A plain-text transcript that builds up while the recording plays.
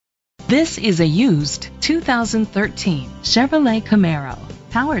This is a used 2013 Chevrolet Camaro,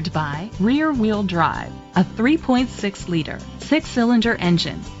 powered by rear-wheel drive, a 3.6-liter, 6-cylinder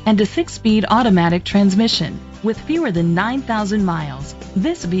engine, and a 6-speed automatic transmission. With fewer than 9,000 miles,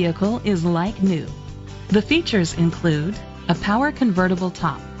 this vehicle is like new. The features include a power convertible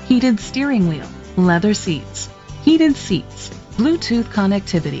top, heated steering wheel, leather seats, heated seats, Bluetooth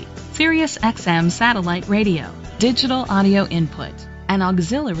connectivity, Sirius XM satellite radio, digital audio input, an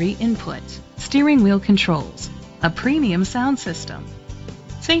auxiliary input, steering wheel controls, a premium sound system.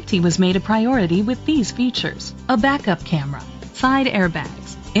 Safety was made a priority with these features: a backup camera, side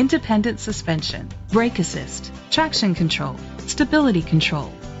airbags, independent suspension, brake assist, traction control, stability control,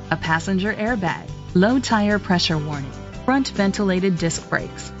 a passenger airbag, low tire pressure warning, front ventilated disc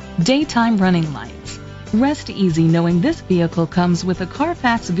brakes, daytime running lights. Rest easy knowing this vehicle comes with a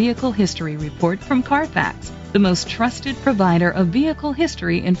Carfax Vehicle History Report from Carfax, the most trusted provider of vehicle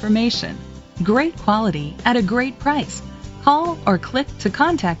history information. Great quality at a great price. Call or click to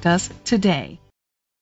contact us today.